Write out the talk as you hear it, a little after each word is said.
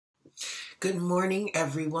Good morning,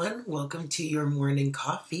 everyone. Welcome to your morning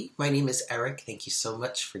coffee. My name is Eric. Thank you so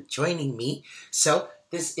much for joining me. So,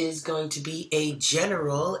 this is going to be a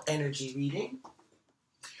general energy reading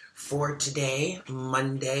for today,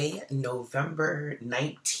 Monday, November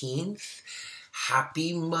 19th.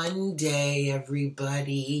 Happy Monday,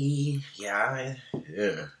 everybody. Yeah,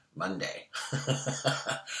 Monday.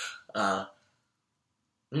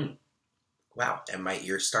 Wow, and my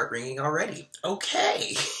ears start ringing already.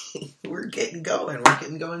 Okay, we're getting going. We're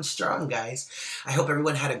getting going strong, guys. I hope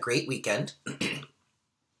everyone had a great weekend.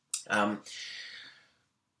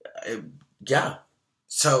 Yeah.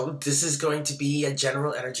 So this is going to be a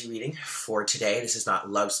general energy reading for today. This is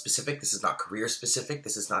not love specific. This is not career specific.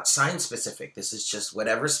 This is not sign specific. This is just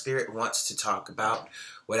whatever spirit wants to talk about,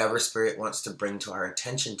 whatever spirit wants to bring to our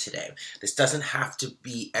attention today. This doesn't have to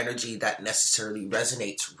be energy that necessarily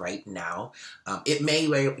resonates right now. It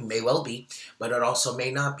may well be, but it also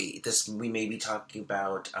may not be. We may be talking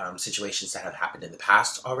about situations that have happened in the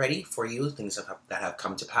past already for you, things that have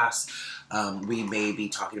come to pass. We may be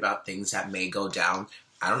talking about things that may go down,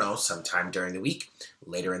 I don't know, sometime during the week,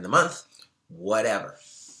 later in the month, whatever.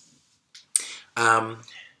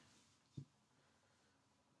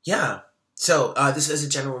 Yeah. So this is a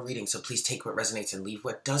general reading, so please take what resonates and leave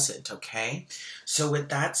what doesn't, okay? So with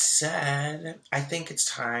that said, I think it's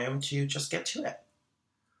time to just get to it.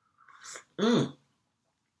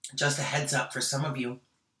 Just a heads up for some of you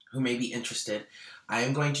who may be interested, I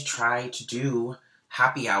am going to try to do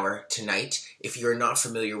happy hour tonight. If you're not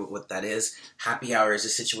familiar with what that is, happy hour is a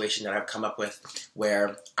situation that I've come up with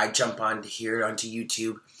where I jump on here onto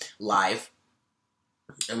YouTube live.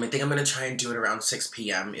 And I think I'm going to try and do it around 6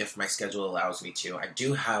 p.m. if my schedule allows me to. I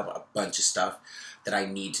do have a bunch of stuff that I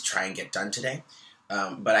need to try and get done today,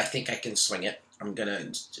 but I think I can swing it. I'm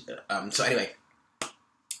going to, so anyway,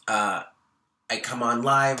 I come on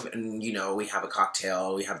live and, we have a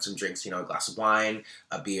cocktail, we have some drinks, a glass of wine,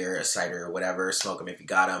 a beer, a cider, whatever, smoke them if you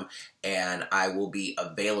got them, and I will be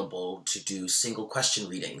available to do single question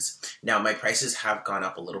readings. Now, my prices have gone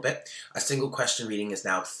up a little bit. A single question reading is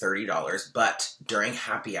now $30, but during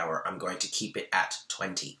happy hour, I'm going to keep it at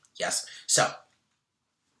 $20. Yes? So,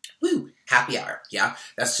 woo, happy hour, yeah?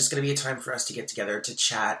 That's just going to be a time for us to get together, to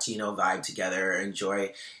chat, vibe together,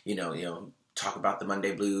 enjoy, talk about the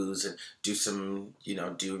Monday blues and do some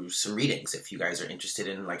readings. If you guys are interested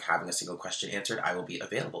in having a single question answered, I will be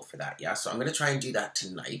available for that. Yeah, so I'm going to try and do that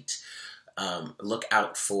tonight. Look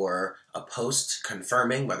out for a post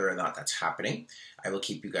confirming whether or not that's happening. I will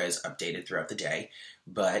keep you guys updated throughout the day.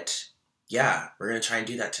 But yeah, we're going to try and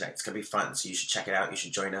do that tonight. It's going to be fun. So you should check it out. You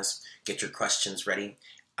should join us. Get your questions ready.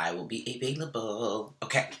 I will be available.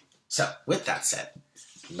 Okay, so with that said,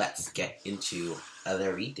 let's get into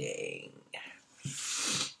the reading.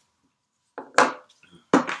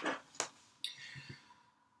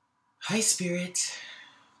 Hi, Spirit.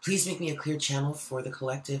 Please make me a clear channel for the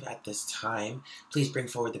collective at this time. Please bring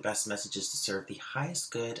forward the best messages to serve the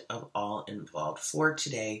highest good of all involved for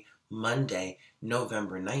today, Monday,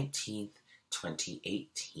 November 19th,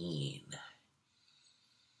 2018.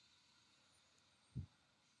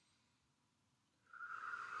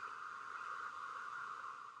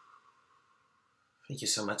 Thank you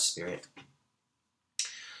so much, Spirit.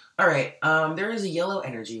 All right, there is a yellow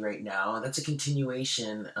energy right now, and that's a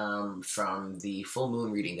continuation from the full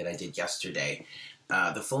moon reading that I did yesterday.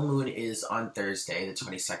 The full moon is on Thursday, the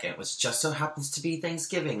 22nd, which just so happens to be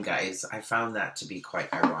Thanksgiving, guys. I found that to be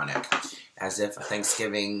quite ironic, as if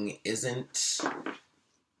Thanksgiving isn't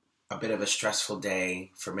a bit of a stressful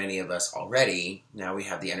day for many of us already. Now we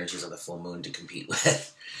have the energies of the full moon to compete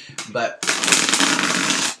with. But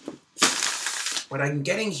what I'm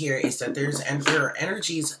getting here is that there are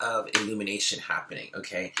energies of illumination happening,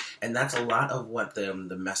 okay? And that's a lot of what the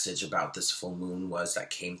message about this full moon was that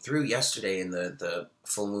came through yesterday in the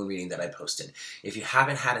full moon reading that I posted. If you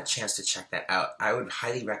haven't had a chance to check that out, I would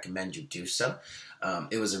highly recommend you do so.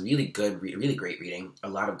 It was a really good, really great reading. A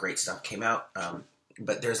lot of great stuff came out,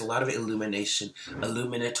 but there's a lot of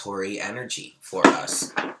illuminatory energy for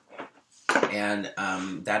us. And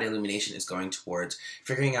that illumination is going towards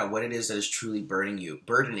figuring out what it is that is truly burdening you,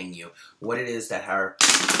 what it is that are,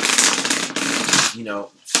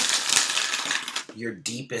 your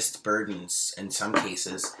deepest burdens in some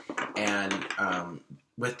cases. And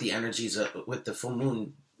with the energies, with the full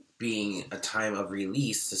moon being a time of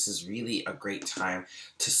release, this is really a great time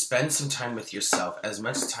to spend some time with yourself, as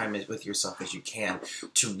much time with yourself as you can,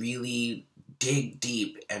 to really dig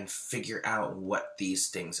deep and figure out what these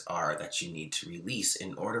things are that you need to release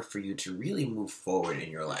in order for you to really move forward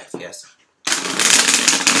in your life. Yes?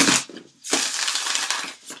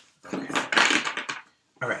 Okay.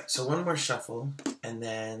 All right, so one more shuffle, and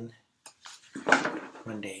then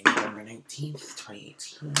Monday, November 19th,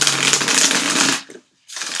 2018.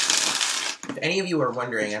 If any of you are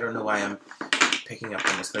wondering, I don't know why I'm picking up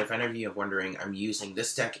on this, but if any of you are wondering, I'm using,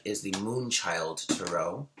 this deck is the Moonchild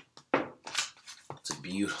Tarot. It's a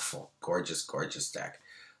beautiful, gorgeous, gorgeous deck.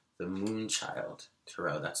 The Moonchild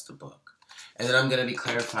Tarot, that's the book. And then I'm going to be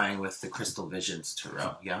clarifying with the Crystal Visions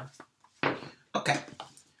Tarot, yeah? Okay.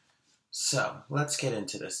 So, let's get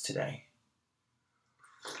into this today.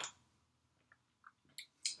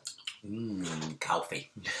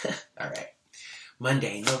 Coffee. All right.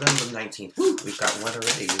 Monday, November 19th. Woo, we've got one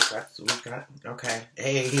already. We've got, okay.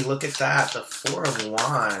 Hey, look at that. The Four of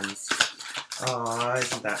Wands. Aw,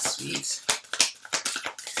 isn't that sweet?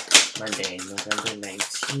 Monday, November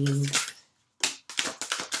 19th.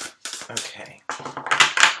 Okay.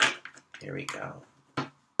 Here we go.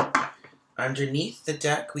 Underneath the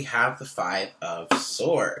deck, we have the Five of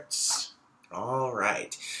Swords. All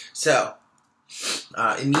right. So,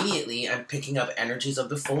 immediately, I'm picking up energies of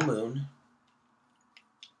the full moon.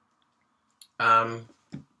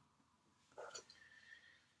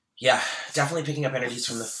 Yeah, definitely picking up energies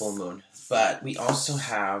from the full moon. But we also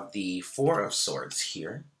have the Four of Swords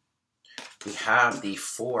here. We have the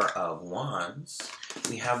Four of Wands.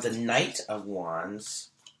 We have the Knight of Wands.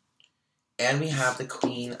 And we have the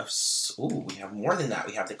Queen of... Ooh, we have more than that.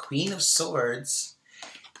 We have the Queen of Swords.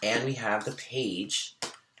 And we have the Page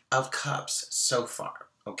of Cups so far.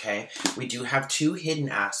 Okay? We do have two hidden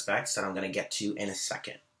aspects that I'm going to get to in a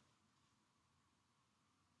second.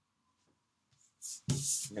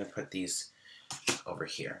 I'm going to put these over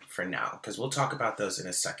here for now, because we'll talk about those in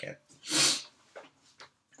a second.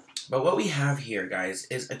 But what we have here, guys,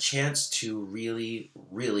 is a chance to really,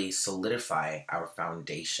 really solidify our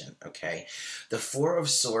foundation, okay? The Four of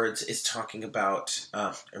Swords is talking about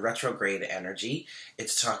retrograde energy.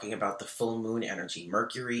 It's talking about the full moon energy.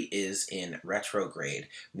 Mercury is in retrograde,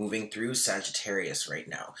 moving through Sagittarius right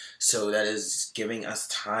now. So that is giving us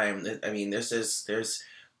time. I mean, there's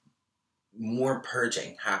more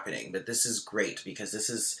purging happening, but this is great because this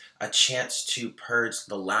is a chance to purge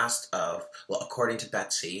the last of, well, according to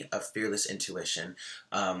Betsy of Fearless Intuition,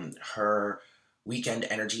 her weekend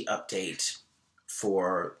energy update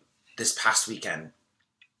for this past weekend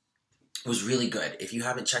was really good. If you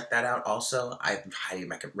haven't checked that out also, I highly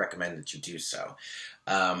recommend that you do so.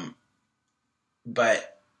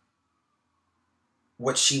 But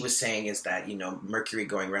what she was saying is that, you know, Mercury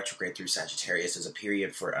going retrograde through Sagittarius is a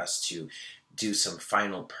period for us to do some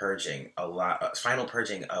final purging, final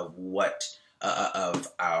purging of what, of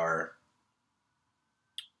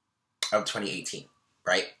 2018,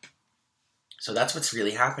 right? So that's what's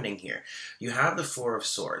really happening here. You have the Four of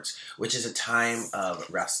Swords, which is a time of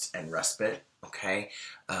rest and respite, okay?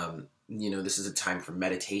 You know, this is a time for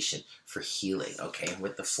meditation, for healing, okay?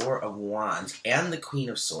 With the Four of Wands and the Queen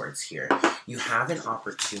of Swords here, you have an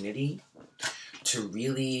opportunity to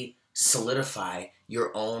really solidify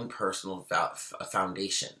your own personal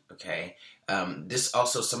foundation, okay? This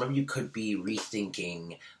also, some of you could be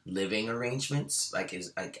rethinking living arrangements,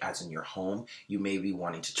 as in your home. You may be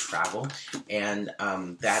wanting to travel, and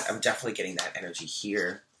that I'm definitely getting that energy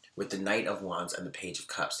here with the Knight of Wands and the Page of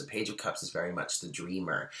Cups. The Page of Cups is very much the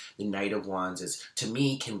dreamer. The Knight of Wands is, to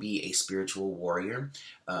me, can be a spiritual warrior.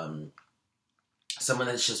 Someone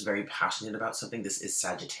that's just very passionate about something. This is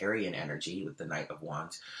Sagittarian energy with the Knight of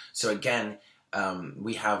Wands. So again,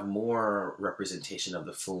 we have more representation of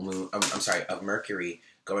the full moon, of Mercury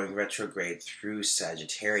going retrograde through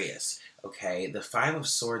Sagittarius. Okay, the Five of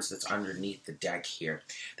Swords that's underneath the deck here.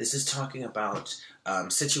 This is talking about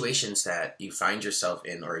situations that you find yourself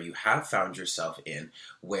in, or you have found yourself in,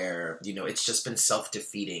 where, you know, it's just been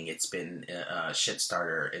self-defeating. It's been a shit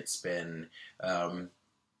starter. It's been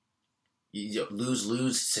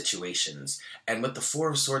lose-lose situations. And with the Four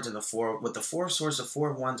of Swords and the Four of Swords, the Four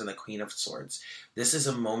of Wands, and the Queen of Swords, this is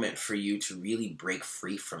a moment for you to really break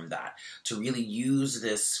free from that, to really use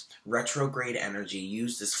this retrograde energy,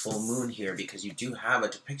 use this full moon here, because you do have a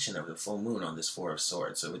depiction of the full moon on this Four of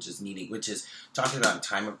Swords, so which is talking about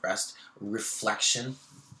time of rest, reflection.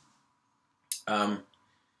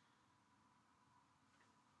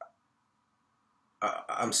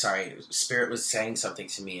 I'm sorry, Spirit was saying something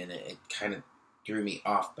to me, and it kind of threw me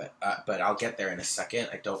off, but I'll get there in a second.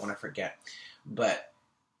 I don't want to forget. But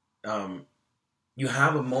you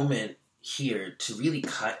have a moment here to really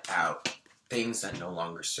cut out things that no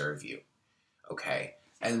longer serve you, okay?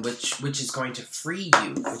 And which is going to free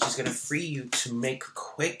you, to make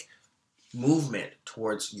quick movement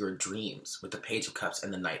towards your dreams with the Page of Cups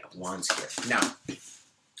and the Knight of Wands here. Now,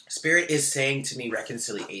 Spirit is saying to me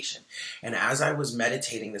reconciliation. And as I was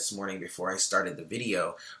meditating this morning before I started the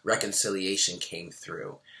video, reconciliation came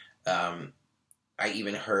through. I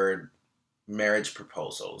even heard marriage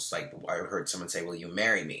proposals. Like I heard someone say, will you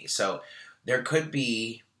marry me? So there could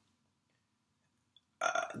be,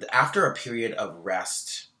 after a period of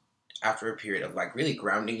rest, after a period of like really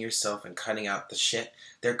grounding yourself and cutting out the shit,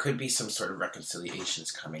 there could be some sort of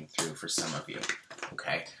reconciliations coming through for some of you.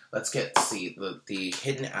 Okay, let's see the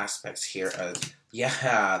hidden aspects here of,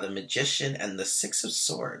 yeah, the Magician and the Six of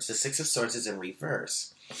Swords. The Six of Swords is in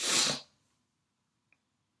reverse.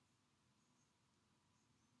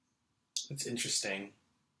 That's interesting.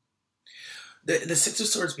 The Six of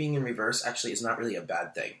Swords being in reverse actually is not really a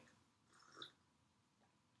bad thing.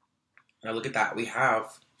 Now look at that. We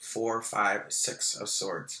have 4, 5, 6 of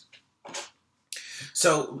Swords.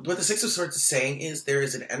 So what the Six of Swords is saying is there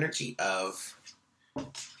is an energy of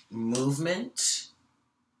movement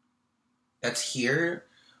that's here,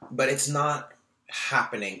 but it's not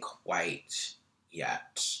happening quite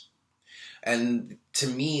yet. And to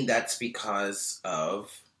me, that's because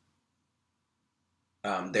of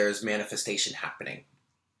there's manifestation happening.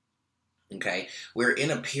 Okay, we're in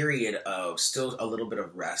a period of still a little bit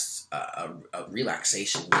of rest,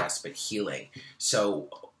 relaxation, yes, but healing. So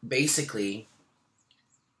basically,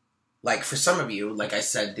 like for some of you, like I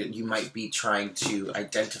said, you might be trying to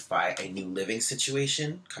identify a new living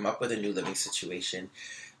situation, come up with a new living situation.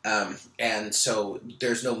 And so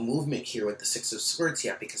there's no movement here with the Six of Swords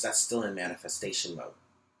yet because that's still in manifestation mode.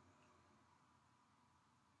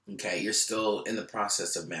 Okay, you're still in the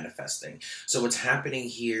process of manifesting. So what's happening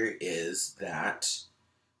here is that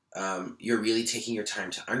you're really taking your time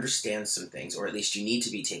to understand some things, or at least you need to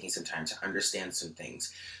be taking some time to understand some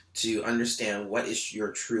things, to understand what is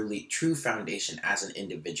your true foundation as an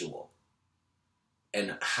individual.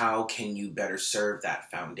 And how can you better serve that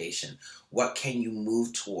foundation? What can you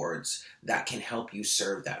move towards that can help you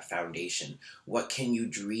serve that foundation? What can you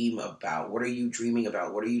dream about? What are you dreaming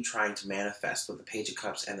about? What are you trying to manifest with the Page of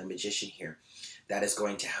Cups and the Magician here that is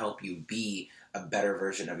going to help you be a better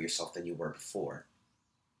version of yourself than you were before?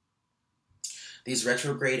 These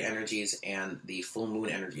retrograde energies and the full moon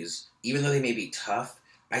energies, even though they may be tough,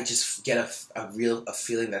 I just get a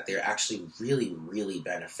feeling that they're actually really, really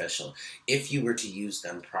beneficial if you were to use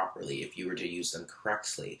them properly, if you were to use them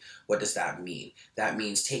correctly. What does that mean? That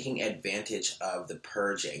means taking advantage of the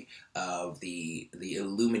purging, of the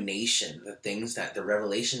illumination, the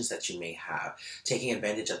revelations that you may have, taking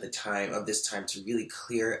advantage of this time to really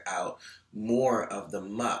clear out more of the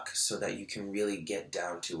muck so that you can really get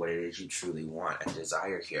down to what it is you truly want and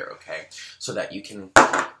desire here, okay? So that you can,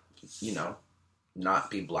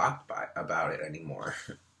 not be blocked about it anymore.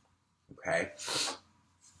 Okay?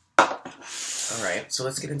 Alright, so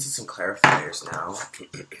let's get into some clarifiers now.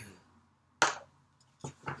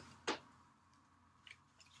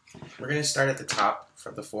 We're going to start at the top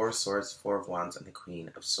from the Four of Swords, Four of Wands, and the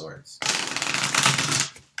Queen of Swords.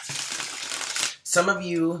 Some of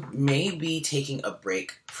you may be taking a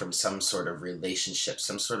break from some sort of relationship,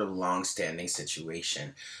 some sort of long-standing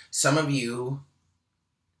situation. Some of you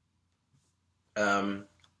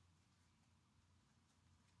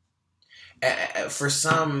for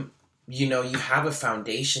some, you have a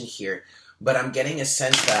foundation here, but I'm getting a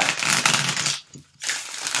sense that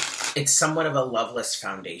it's somewhat of a loveless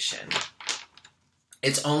foundation.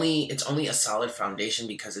 It's only a solid foundation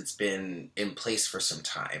because it's been in place for some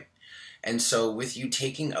time. And so with you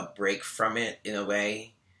taking a break from it, in a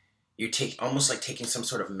way, you almost like taking some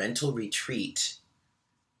sort of mental retreat.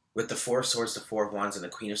 With the Four of Swords, the Four of Wands, and the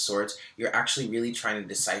Queen of Swords, you're actually really trying to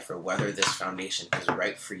decipher whether this foundation is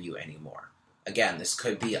right for you anymore. Again, this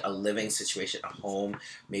could be a living situation, a home.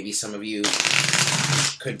 Maybe some of you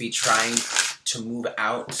could be trying to move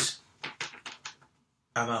out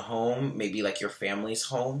of a home, maybe like your family's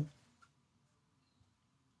home.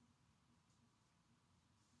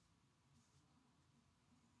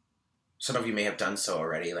 Some of you may have done so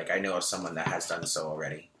already. Like I know of someone that has done so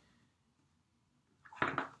already.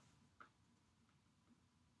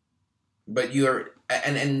 But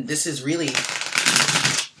and this is really,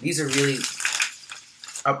 these are really,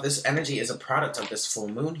 this energy is a product of this full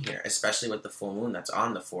moon here, especially with the full moon that's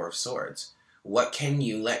on the Four of Swords. What can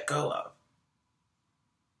you let go of?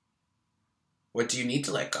 What do you need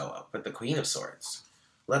to let go of with the Queen of Swords?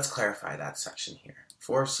 Let's clarify that section here.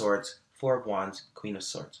 Four of Swords, Four of Wands, Queen of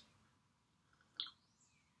Swords.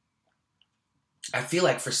 I feel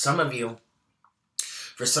like for some of you,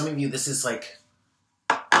 this is like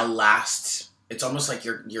a last, it's almost like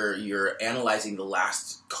you're analyzing the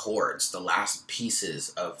last chords, the last pieces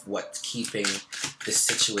of what's keeping this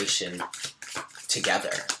situation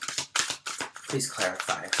together. Please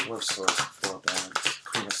clarify. Four of Swords, Four of Wands,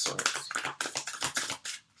 Queen of Swords.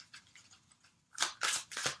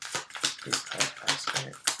 Please clarify,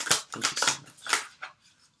 Spirit. Thank you so much.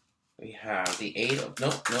 We have the Eight of...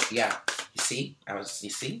 Nope, yeah. You see? You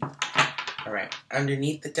see? Alright.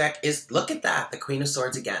 Underneath the deck is... Look at that! The Queen of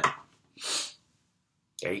Swords again.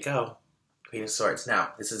 There you go. Queen of Swords.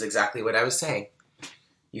 Now, this is exactly what I was saying.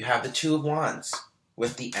 You have the Two of Wands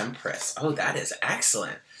with the Empress. Oh, that is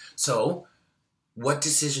excellent. So, what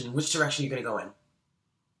decision, which direction are you going to go in?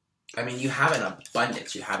 I mean, you have an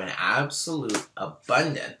abundance. You have an absolute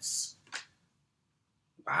abundance.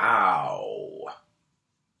 Wow.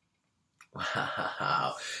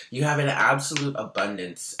 Wow. You have an absolute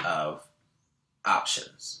abundance of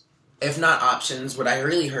options. If not options, what I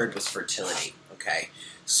really heard was fertility. Okay?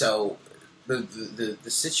 So, the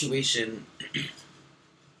situation...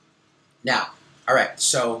 Now, all right,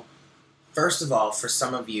 so first of all, for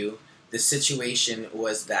some of you, the situation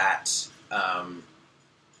was that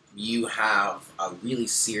you have a really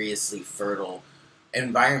seriously fertile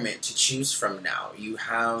environment to choose from now. You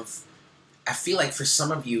have, I feel like for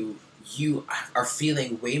some of you, you are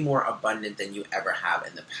feeling way more abundant than you ever have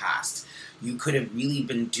in the past. You could have really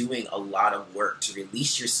been doing a lot of work to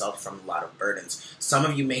release yourself from a lot of burdens. Some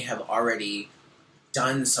of you may have already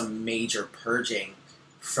done some major purging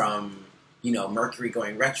from, you know, Mercury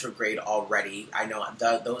going retrograde already. I know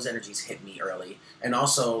those energies hit me early. And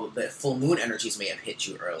also the full moon energies may have hit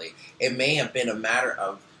you early. It may have been a matter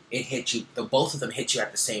of it hit you, both of them hit you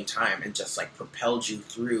at the same time and just like propelled you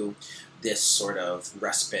through this sort of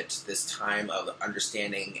respite, this time of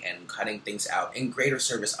understanding and cutting things out in greater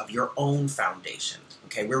service of your own foundation.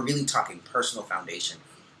 Okay, we're really talking personal foundation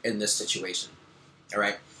in this situation. All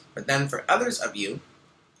right, but then for others of you,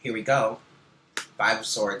 here we go, Five of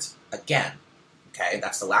Swords again. Okay,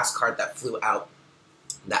 that's the last card that flew out.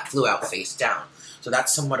 That flew out face down. So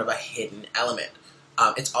that's somewhat of a hidden element.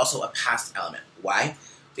 It's also a past element. Why?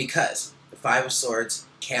 Because the Five of Swords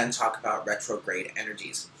can talk about retrograde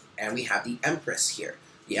energies. And we have the Empress here.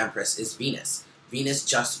 The Empress is Venus. Venus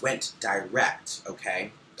just went direct,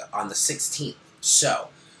 okay, on the 16th. So,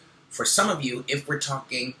 for some of you, if we're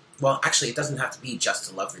talking, well, actually, it doesn't have to be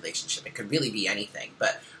just a love relationship. It could really be anything.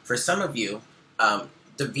 But for some of you,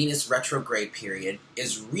 the Venus retrograde period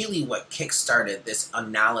is really what kickstarted this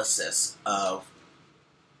analysis of,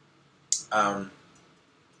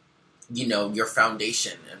 you know, your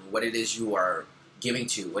foundation and what it is you are giving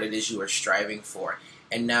to, what it is you are striving for.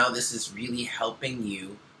 And now this is really helping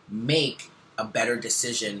you make a better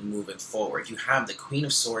decision moving forward. You have the Queen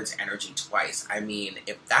of Swords energy twice. I mean,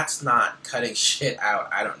 if that's not cutting shit out,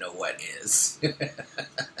 I don't know what is.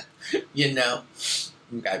 You know?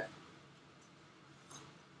 Okay.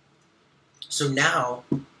 So now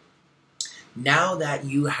that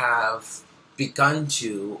you have begun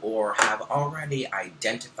to or have already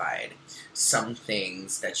identified some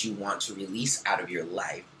things that you want to release out of your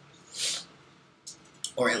life,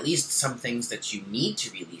 or at least some things that you need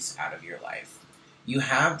to release out of your life, you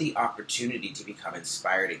have the opportunity to become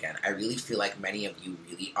inspired again. I really feel like many of you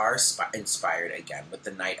really are inspired again with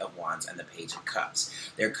the Knight of Wands and the Page of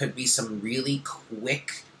Cups. There could be some really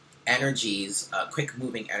quick energies, quick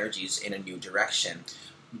moving energies in a new direction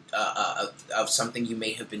of something you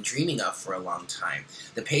may have been dreaming of for a long time.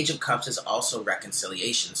 The Page of Cups is also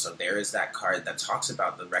reconciliation, so there is that card that talks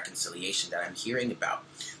about the reconciliation that I'm hearing about.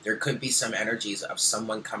 There could be some energies of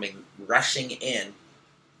someone rushing in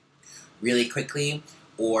really quickly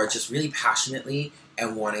or just really passionately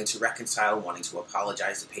and wanting to reconcile, wanting to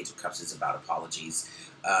apologize. The Page of Cups is about apologies.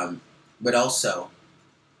 But also,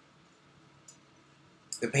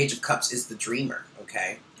 the Page of Cups is the dreamer,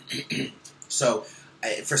 okay? So,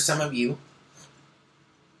 for some of you,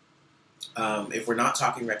 if we're not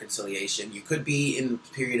talking reconciliation, you could be in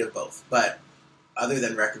a period of both. But other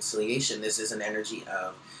than reconciliation, this is an energy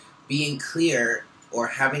of being clear or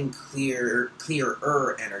having clearer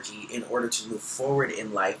energy in order to move forward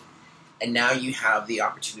in life. And now you have the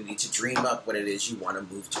opportunity to dream up what it is you want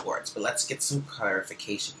to move towards. But let's get some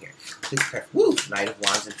clarification here. Please clarify. Woo! Knight of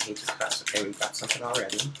Wands and Page of Cups. Okay, we've got something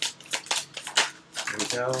already. Here we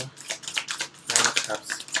go. Nine of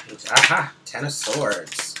Cups. Aha! Ten of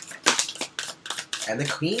Swords. And the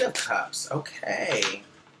Queen of Cups. Okay.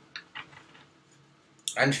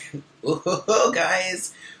 And, ooh,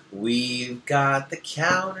 guys, we've got the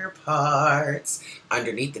counterparts.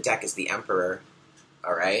 Underneath the deck is the Emperor.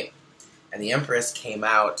 Alright? And the Empress came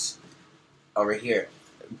out over here,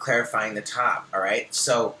 clarifying the top. Alright?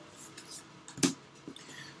 So,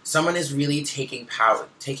 someone is really taking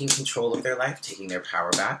control of their life, taking their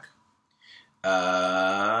power back.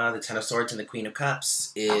 The Ten of Swords and the Queen of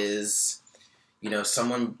Cups is You know,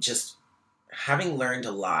 someone just having learned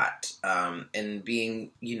a lot, and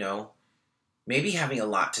being, maybe having a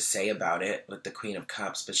lot to say about it with the Queen of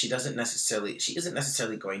Cups, but she isn't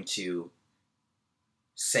necessarily going to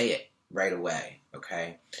say it right away,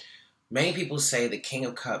 okay? Many people say the King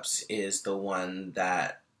of Cups is the one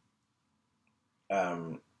that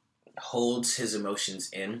holds his emotions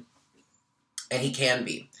in, and he can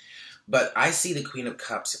be. But I see the Queen of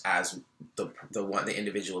Cups as the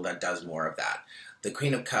individual that does more of that. The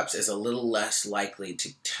Queen of Cups is a little less likely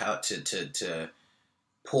to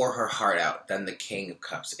pour her heart out than the King of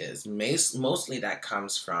Cups is. Mostly that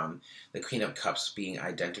comes from the Queen of Cups being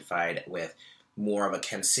identified with more of a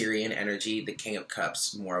Cancerian energy, the King of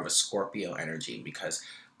Cups more of a Scorpio energy, because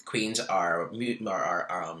queens are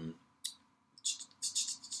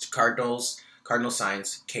cardinal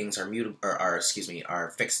signs, kings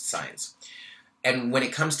are fixed signs. And when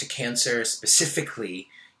it comes to Cancer specifically,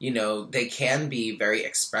 they can be very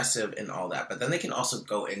expressive and all that, but then they can also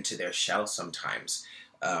go into their shell sometimes,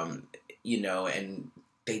 and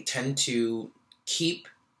they tend to keep,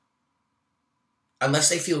 unless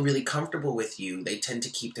they feel really comfortable with you, they tend to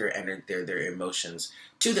keep their emotions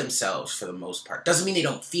to themselves for the most part. Doesn't mean they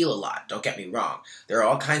don't feel a lot, don't get me wrong. There are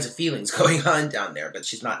all kinds of feelings going on down there, but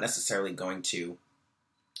she's not necessarily going to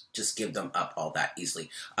just give them up all that easily.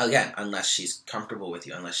 Again, unless she's comfortable with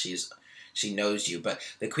you, unless she knows you. But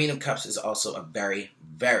the Queen of Cups is also a very,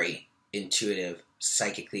 very intuitive,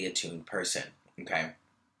 psychically attuned person, okay?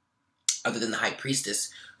 Other than the High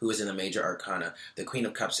Priestess, who is in the Major Arcana, the Queen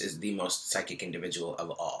of Cups is the most psychic individual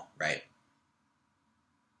of all, right?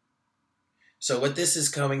 So what this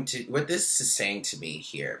is saying to me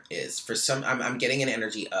here is, for some, I'm getting an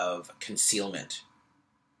energy of concealment.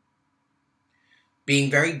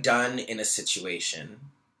 Being very done in a situation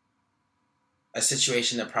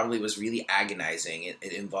that probably was really agonizing.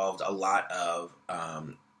 It involved a lot of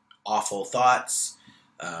awful thoughts,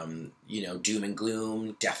 doom and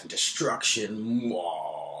gloom, death and destruction,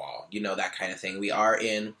 that kind of thing. We are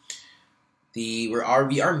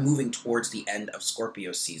moving towards the end of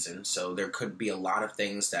Scorpio season, so there could be a lot of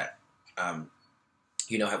things that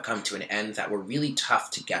have come to an end that were really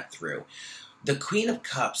tough to get through. The Queen of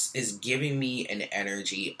Cups is giving me an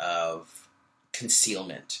energy of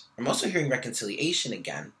concealment. I'm also hearing reconciliation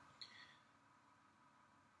again.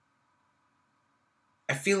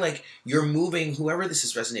 I feel like you're moving, whoever this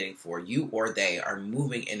is resonating for, you or they are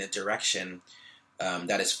moving in a direction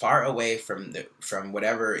that is far away from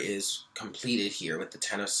whatever is completed here with the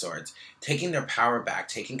Ten of Swords, taking their power back,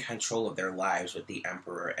 taking control of their lives with the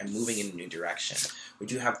Emperor, and moving in a new direction. We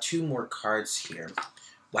do have two more cards here.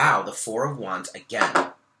 Wow, the Four of Wands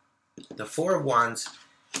again. The Four of Wands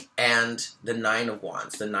and the Nine of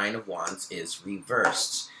Wands. The Nine of Wands is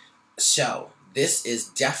reversed. So this is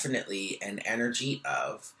definitely an energy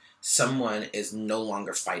of someone is no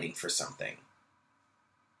longer fighting for something.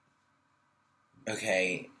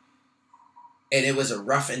 Okay? And it was a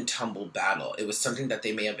rough and tumble battle. It was something that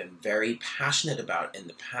they may have been very passionate about in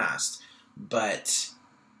the past, but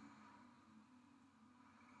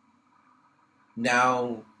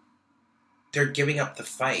now they're giving up the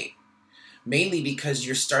fight. Mainly because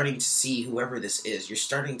you're starting to see, whoever this is, you're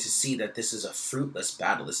starting to see that this is a fruitless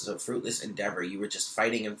battle. This is a fruitless endeavor. You were just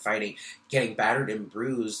fighting and fighting, getting battered and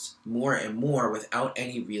bruised more and more without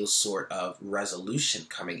any real sort of resolution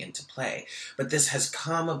coming into play. But this has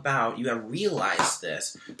come about, you have realized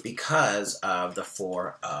this because of the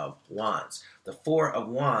Four of Wands. The Four of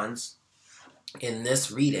Wands in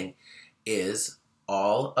this reading is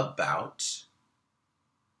all about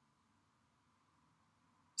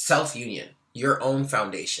self-union, your own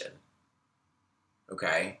foundation,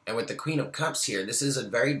 okay? And with the Queen of Cups here, this is a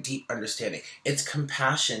very deep understanding. It's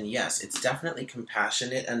compassion, yes, it's definitely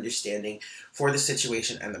compassionate understanding for the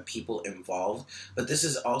situation and the people involved, but this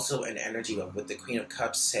is also an energy of, with the Queen of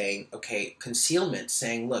Cups saying, okay, concealment,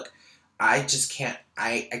 saying, look, I just can't,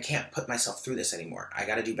 I can't put myself through this anymore. I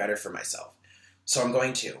gotta do better for myself. So I'm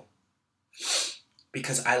going to.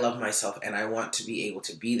 Because I love myself and I want to be able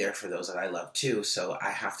to be there for those that I love too, so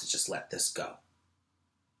I have to just let this go.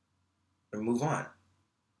 And move on.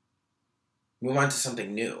 Move on to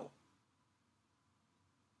something new.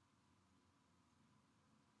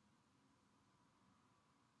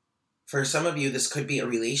 For some of you, this could be a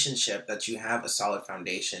relationship that you have a solid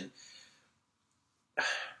foundation.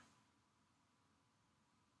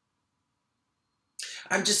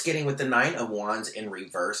 I'm just getting with the Nine of Wands in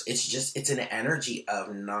reverse. It's an energy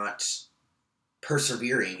of not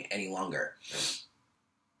persevering any longer.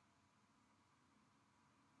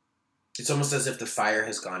 It's almost as if the fire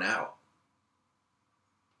has gone out.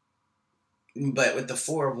 But with the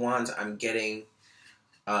Four of Wands, I'm getting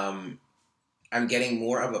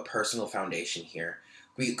more of a personal foundation here.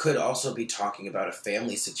 We could also be talking about a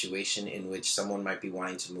family situation in which someone might be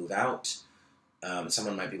wanting to move out.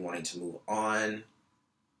 Someone might be wanting to move on.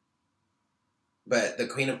 But the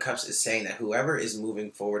Queen of Cups is saying that whoever is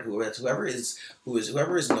moving forward, whoever is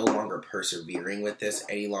no longer persevering with this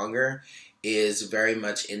any longer, is very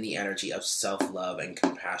much in the energy of self-love and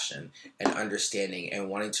compassion and understanding and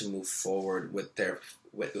wanting to move forward with their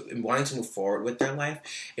life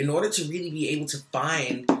in order to really be able to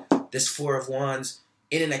find this Four of Wands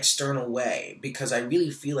in an external way, because I really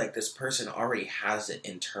feel like this person already has it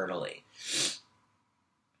internally.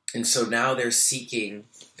 And so now they're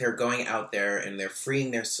going out there and they're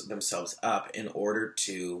freeing themselves up in order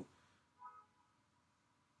to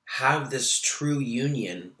have this true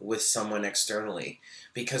union with someone externally,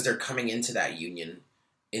 because they're coming into that union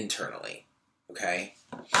internally. Okay?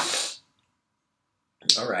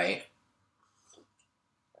 All right.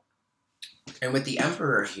 And with the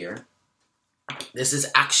Emperor here, this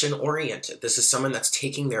is action-oriented. This is someone that's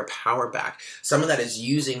taking their power back. Someone that is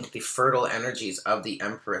using the fertile energies of the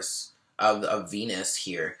Empress, of Venus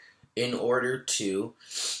here, in order to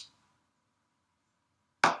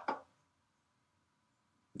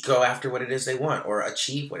go after what it is they want or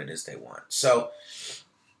achieve what it is they want. So,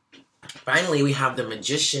 finally, we have the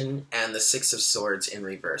Magician and the Six of Swords in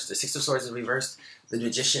reverse. The Six of Swords in reverse, the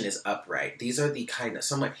Magician is upright. These are the kind of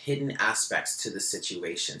somewhat hidden aspects to the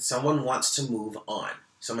situation. Someone wants to move on.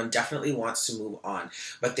 Someone definitely wants to move on,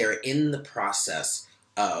 but they're in the process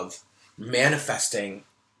of manifesting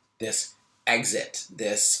this exit,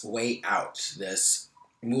 this way out, this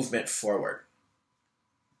movement forward.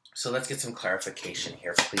 So let's get some clarification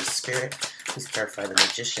here, please, Spirit. Please clarify the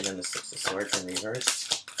Magician and the Six of Swords in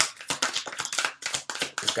reverse.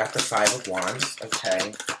 We've got the Five of Wands,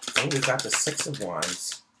 okay. And we've got the Six of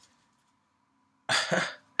Wands.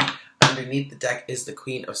 Underneath the deck is the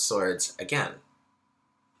Queen of Swords again.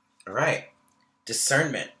 All right.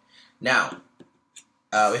 Discernment. Now,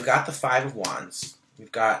 we've got the Five of Wands.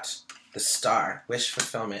 We've got the Star, wish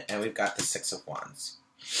fulfillment, and we've got the Six of Wands.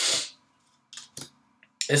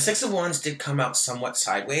 The Six of Wands did come out somewhat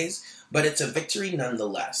sideways, but it's a victory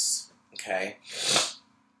nonetheless, okay?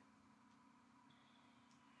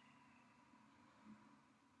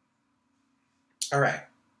 All right.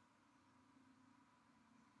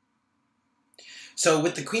 So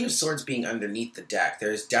with the Queen of Swords being underneath the deck,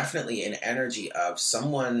 there's definitely an energy of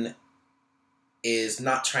someone is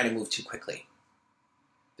not trying to move too quickly.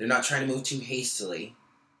 They're not trying to move too hastily.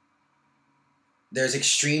 There's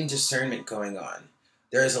extreme discernment going on.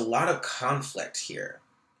 There is a lot of conflict here.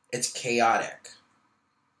 It's chaotic.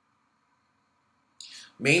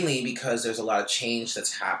 Mainly because there's a lot of change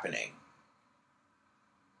that's happening.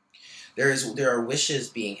 There are wishes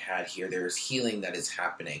being had here. There is healing that is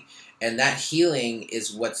happening. And that healing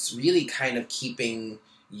is what's really kind of keeping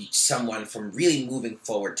someone from really moving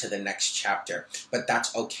forward to the next chapter. But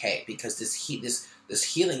that's okay, because this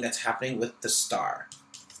healing that's happening with the Star,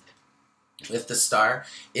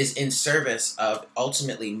 is in service of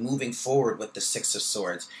ultimately moving forward with the Six of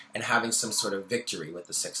Swords and having some sort of victory with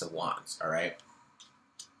the Six of Wands, all right?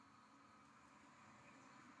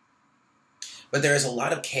 But there is a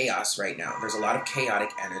lot of chaos right now. There's a lot of chaotic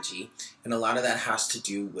energy, and a lot of that has to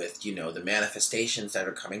do with, you know, the manifestations that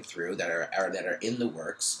are coming through that are in the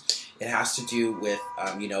works. It has to do with,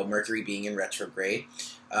 you know, Mercury being in retrograde.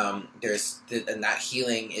 And that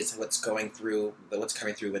healing is what's coming through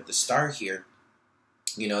with the Star here.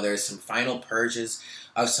 You know, there's some final purges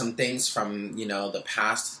of some things from, you know, the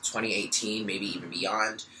past 2018, maybe even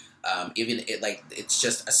beyond. It's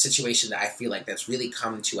just a situation that I feel like that's really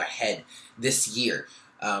come to a head this year.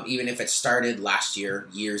 Even if it started last year,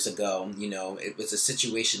 years ago, you know, it was a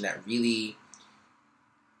situation that really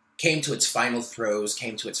came to its final throes,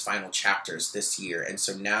 came to its final chapters this year. And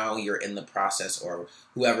so now you're in the process, or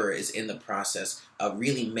whoever is in the process of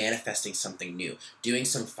really manifesting something new, doing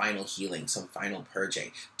some final healing, some final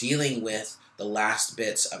purging, dealing with the last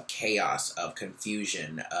bits of chaos, of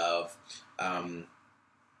confusion, of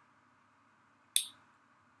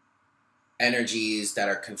energies that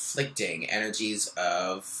are conflicting, energies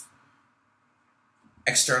of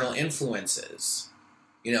external influences.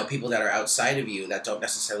 You know, people that are outside of you that don't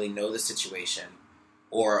necessarily know the situation,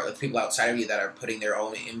 or the people outside of you that are putting their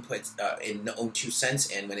own input, own 2 cents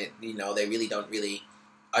in when it, you know, they really don't really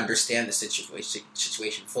understand the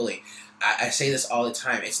situation fully. I say this all the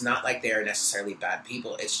time. It's not like they're necessarily bad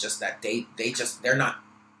people. It's just that they're not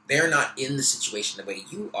in the situation the way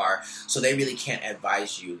you are, so they really can't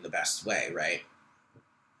advise you the best way, right?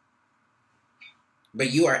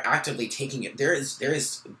 but you are actively taking it. There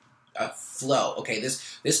is a flow. Okay,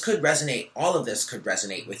 this could resonate. All of this could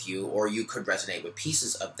resonate with you, or you could resonate with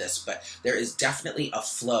pieces of this. But there is definitely a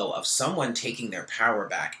flow of someone taking their power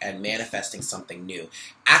back and manifesting something new,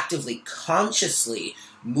 actively, consciously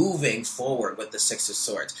moving forward with the Six of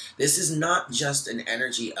Swords. This is not just an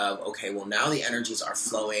energy of, okay, well, now the energies are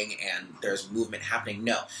flowing and there's movement happening.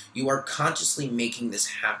 No, you are consciously making this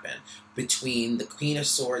happen between the Queen of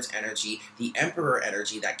Swords energy, the Emperor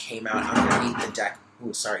energy that came out underneath the deck.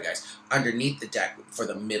 Ooh, sorry guys, underneath the deck for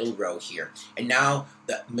the middle row here. And now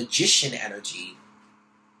the Magician energy,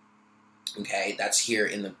 okay, that's here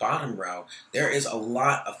in the bottom row. There is a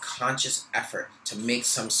lot of conscious effort to make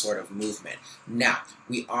some sort of movement. Now,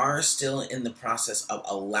 we are still in the process of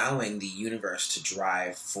allowing the universe to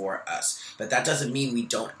drive for us. But that doesn't mean we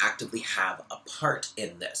don't actively have a part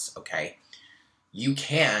in this, okay? You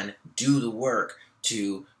can do the work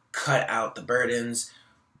to cut out the burdens,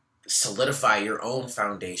 solidify your own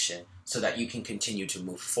foundation so that you can continue to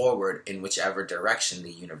move forward in whichever direction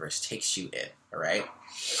the universe takes you in, all right?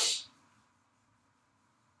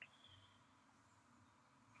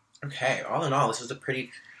 Okay, all in all, this was a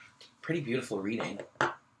pretty beautiful reading.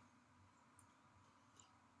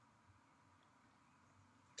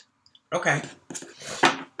 Okay.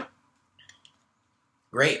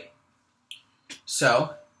 Great.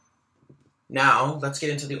 So, now let's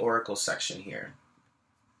get into the oracle section here.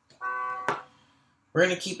 We're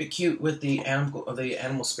going to keep it cute with the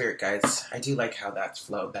animal spirit guides. I do like how that's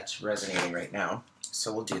that's resonating right now.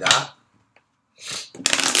 So we'll do that.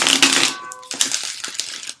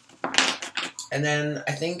 And then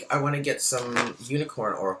I think I want to get some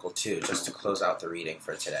unicorn oracle too, just to close out the reading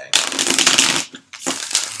for today.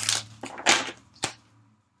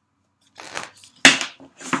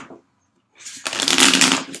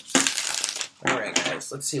 Alright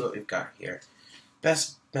guys, let's see what we've got here.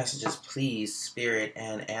 Best messages, please, spirit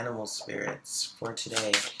and animal spirits for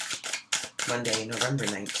today, Monday, November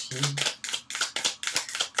 19th.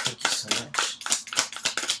 Thank you so much.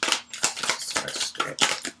 Spirit.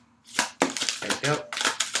 There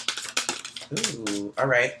we go. Ooh,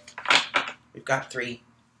 alright. We've got 3.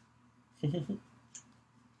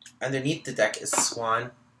 Underneath the deck is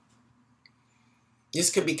Swan.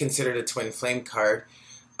 This could be considered a twin flame card.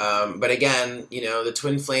 But again, you know, the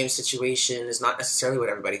twin flame situation is not necessarily what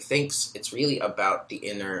everybody thinks. It's really about the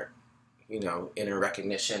inner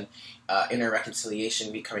recognition, inner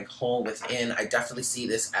reconciliation, becoming whole within. I definitely see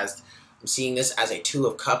this as, I'm seeing this as a Two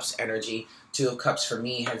of Cups energy. Two of Cups for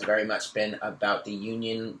me has very much been about the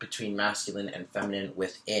union between masculine and feminine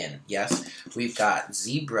within. Yes, we've got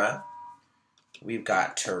zebra, we've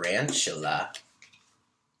got tarantula,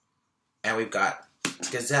 and we've got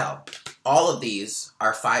gazelle. All of these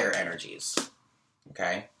are fire energies,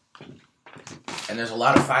 okay? And there's a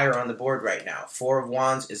lot of fire on the board right now. 4 of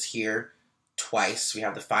Wands is here twice. We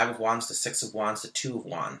have the 5 of Wands, the 6 of Wands, the 2 of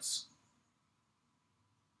Wands.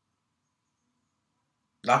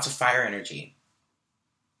 Lots of fire energy.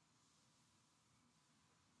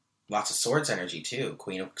 Lots of swords energy too.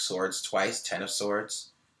 Queen of Swords twice, 10 of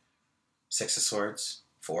Swords, 6 of Swords,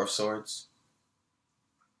 4 of Swords,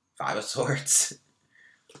 5 of Swords.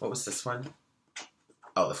 What was this one?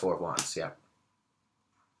 Oh, the 4 of Wands, yeah.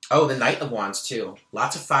 Oh, the Knight of Wands, too.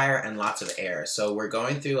 Lots of fire and lots of air. So we're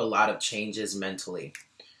going through a lot of changes mentally.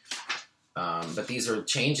 But these are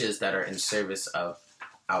changes that are in service of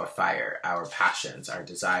our fire, our passions, our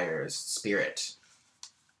desires, spirit.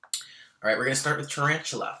 All right, we're going to start with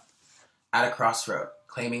Tarantula. At a crossroad,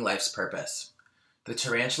 claiming life's purpose. The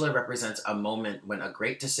tarantula represents a moment when a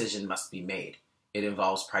great decision must be made. It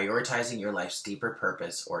involves prioritizing your life's deeper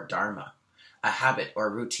purpose or dharma. A habit or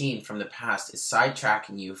routine from the past is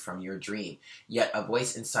sidetracking you from your dream, yet a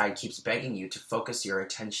voice inside keeps begging you to focus your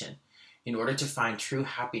attention. In order to find true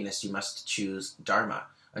happiness, you must choose dharma.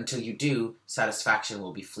 Until you do, satisfaction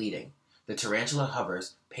will be fleeting. The tarantula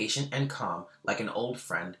hovers, patient and calm, like an old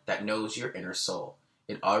friend that knows your inner soul.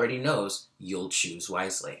 It already knows you'll choose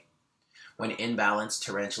wisely. When in balance,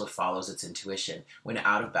 tarantula follows its intuition. When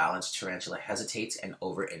out of balance, tarantula hesitates and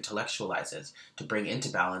over-intellectualizes. To bring into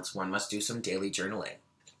balance, one must do some daily journaling.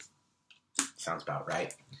 Sounds about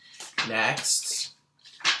right. Next,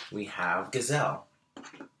 we have gazelle.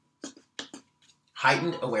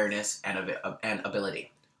 Heightened awareness and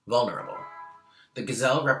ability. Vulnerable. The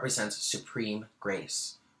gazelle represents supreme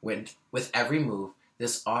grace. With every move,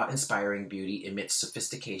 this awe-inspiring beauty emits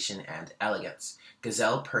sophistication and elegance.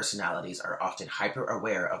 Gazelle personalities are often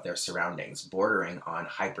hyper-aware of their surroundings, bordering on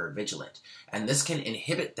hyper-vigilant, and this can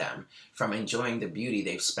inhibit them from enjoying the beauty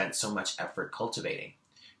they've spent so much effort cultivating.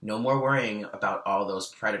 No more worrying about all those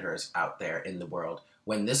predators out there in the world.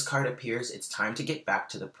 When this card appears, it's time to get back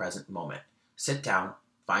to the present moment. Sit down,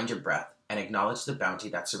 find your breath, and acknowledge the bounty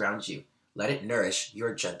that surrounds you. Let it nourish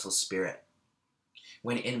your gentle spirit.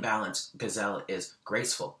 When in balance, Gazelle is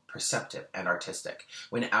graceful, perceptive, and artistic.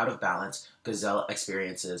 When out of balance, Gazelle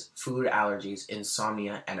experiences food allergies,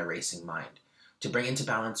 insomnia, and a racing mind. To bring into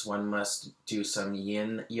balance, one must do some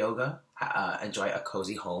yin yoga, enjoy a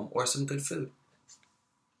cozy home, or some good food.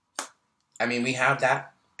 I mean, we have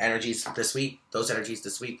that energies this week, those energies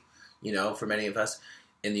this week, you know, for many of us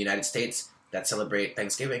in the United States that celebrate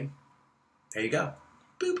Thanksgiving. There you go.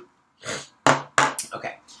 Boop.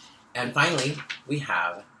 Okay. And finally, we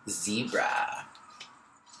have Zebra.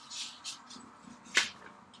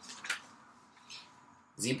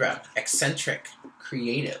 Zebra, eccentric,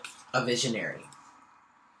 creative, a visionary.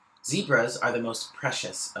 Zebras are the most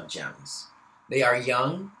precious of gems. They are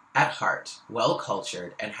young at heart,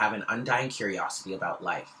 well-cultured, and have an undying curiosity about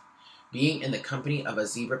life. Being in the company of a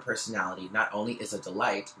zebra personality not only is a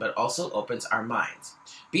delight, but also opens our minds.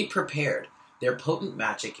 Be prepared. Their potent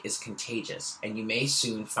magic is contagious, and you may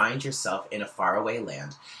soon find yourself in a faraway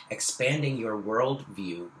land, expanding your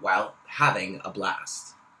worldview while having a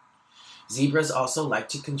blast. Zebras also like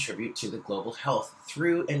to contribute to the global health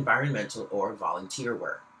through environmental or volunteer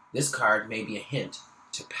work. This card may be a hint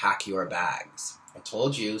to pack your bags. I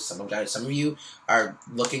told you, some of you are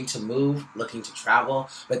looking to move, looking to travel,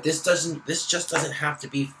 but this just doesn't have to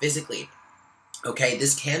be physically. Okay,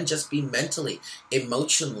 this can just be mentally,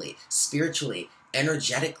 emotionally, spiritually,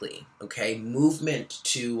 energetically, okay? Movement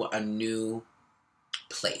to a new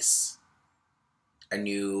place, a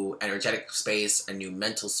new energetic space, a new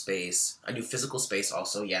mental space, a new physical space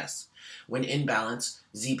also, yes. When in balance,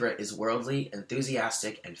 Zebra is worldly,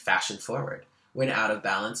 enthusiastic, and fashion-forward. When out of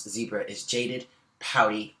balance, Zebra is jaded,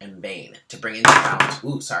 pouty, and vain. To bring into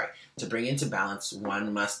balance,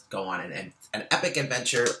 one must go on an epic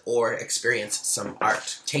adventure or experience some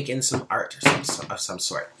art. Take in some art of some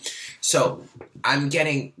sort. So I'm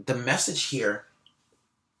getting the message here.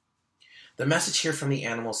 The message here from the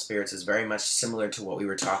animal spirits is very much similar to what we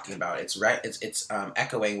were talking about. It's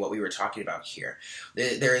echoing what we were talking about here.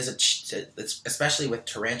 There is especially with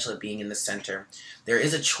tarantula being in the center, there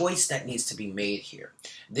is a choice that needs to be made here.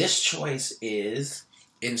 This choice is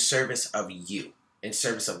in service of you, in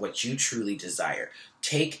service of what you truly desire.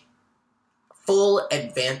 Take full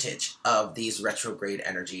advantage of these retrograde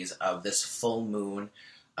energies of this full moon.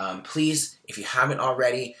 Please, if you haven't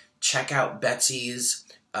already, check out Betsy's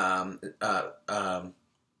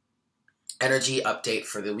energy update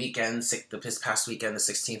for the weekend, this past weekend, the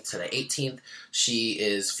 16th to the 18th. She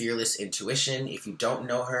is Fearless Intuition. If you don't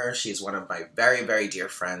know her, she's one of my very, very dear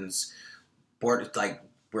friends. We're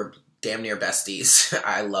damn near besties.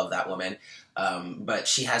 I love that woman. But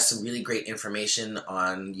she has some really great information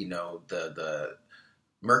on, you know, the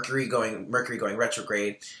Mercury going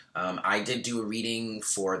retrograde. I did do a reading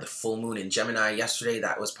for the full moon in Gemini yesterday.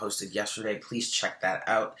 That was posted yesterday. Please check that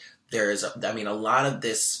out. A lot of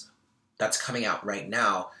this that's coming out right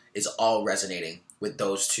now is all resonating with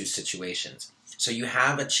those two situations. So you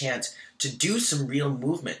have a chance to do some real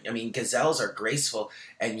movement. I mean, gazelles are graceful,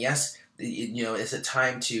 and yes, you know, it's a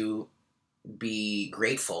time to be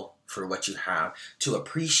grateful for what you have, to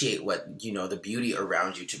appreciate what, you know, the beauty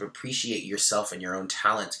around you, to appreciate yourself and your own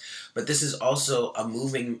talent. But this is also a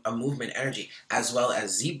movement energy, as well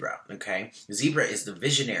as Zebra, okay? Zebra is the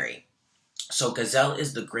visionary. So gazelle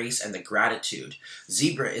is the grace and the gratitude.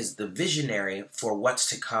 Zebra is the visionary for what's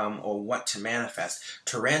to come or what to manifest.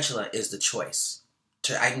 Tarantula is the choice.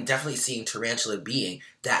 I'm definitely seeing tarantula being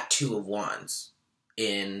that Two of Wands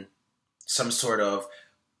in some sort of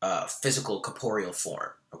physical, corporeal form,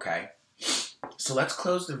 okay? So let's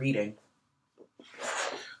close the reading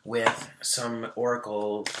with some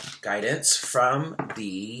oracle guidance from the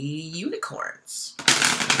unicorns.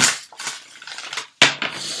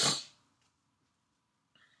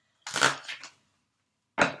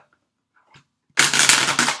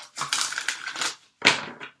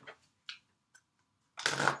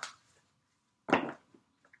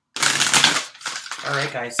 All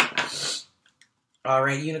right, guys. All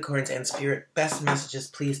right, unicorns and spirit, best messages,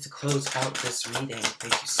 please, to close out this reading.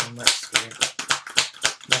 Thank you so much, spirit.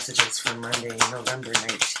 Messages for Monday, November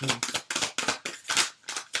 19th.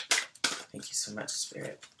 Thank you so much,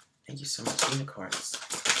 spirit. Thank you so much, unicorns.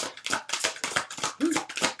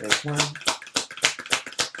 There's one.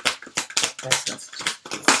 Best messages,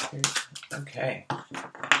 please, spirit. Okay.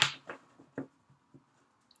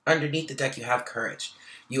 Underneath the deck, you have courage.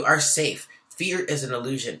 You are safe. Fear is an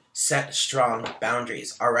illusion. Set strong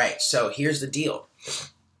boundaries. All right, so here's the deal.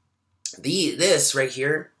 This right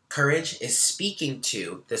here Courage is speaking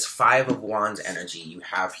to this Five of Wands energy you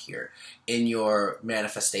have here in your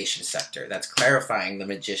manifestation sector. That's clarifying the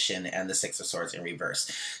Magician and the Six of Swords in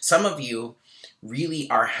reverse. Some of you really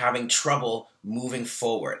are having trouble moving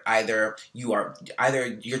forward. Either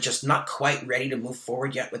you're just not quite ready to move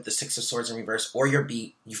forward yet with the Six of Swords in reverse, or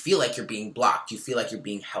you feel like you're being blocked. You feel like you're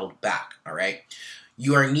being held back, all right?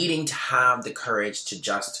 You are needing to have the courage to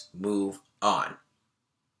just move on.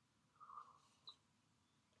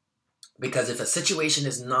 Because if a situation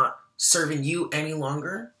is not serving you any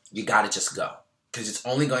longer, you gotta just go. Because it's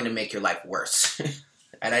only going to make your life worse.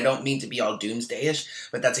 And I don't mean to be all doomsday-ish,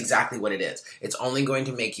 but that's exactly what it is. It's only going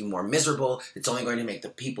to make you more miserable. It's only going to make the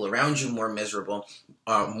people around you more miserable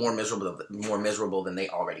than they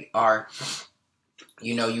already are.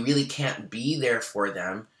 You know, you really can't be there for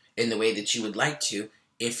them in the way that you would like to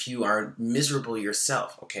if you are miserable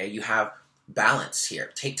yourself, okay? You have balance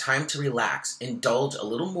here. Take time to relax. Indulge a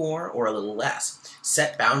little more or a little less.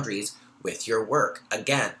 Set boundaries with your work.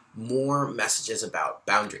 Again, more messages about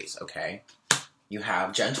boundaries, okay? You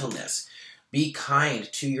have gentleness. Be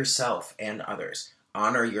kind to yourself and others.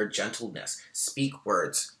 Honor your gentleness. Speak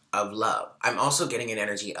words of love. I'm also getting an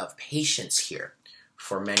energy of patience here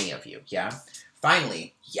for many of you, yeah?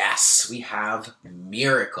 Finally, yes, we have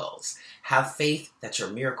miracles. Have faith that your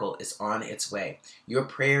miracle is on its way. Your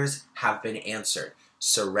prayers have been answered.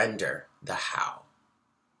 Surrender the how.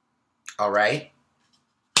 All right?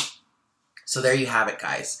 So there you have it,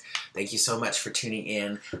 guys. Thank you so much for tuning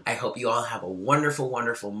in. I hope you all have a wonderful,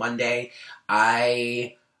 wonderful Monday.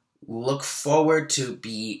 I look forward to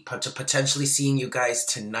potentially seeing you guys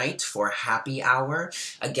tonight for happy hour.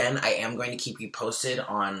 Again, I am going to keep you posted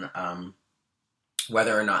on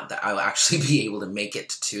whether or not that I'll actually be able to make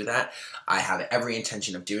it to that. I have every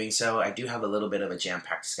intention of doing so. I do have a little bit of a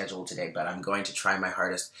jam-packed schedule today, but I'm going to try my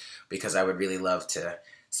hardest because I would really love to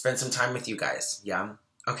spend some time with you guys. Yeah?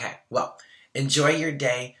 Okay, well, enjoy your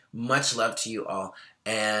day. Much love to you all.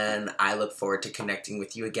 And I look forward to connecting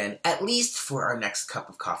with you again, at least for our next cup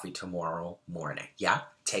of coffee tomorrow morning. Yeah?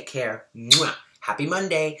 Take care. Mwah. Happy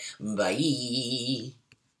Monday. Bye.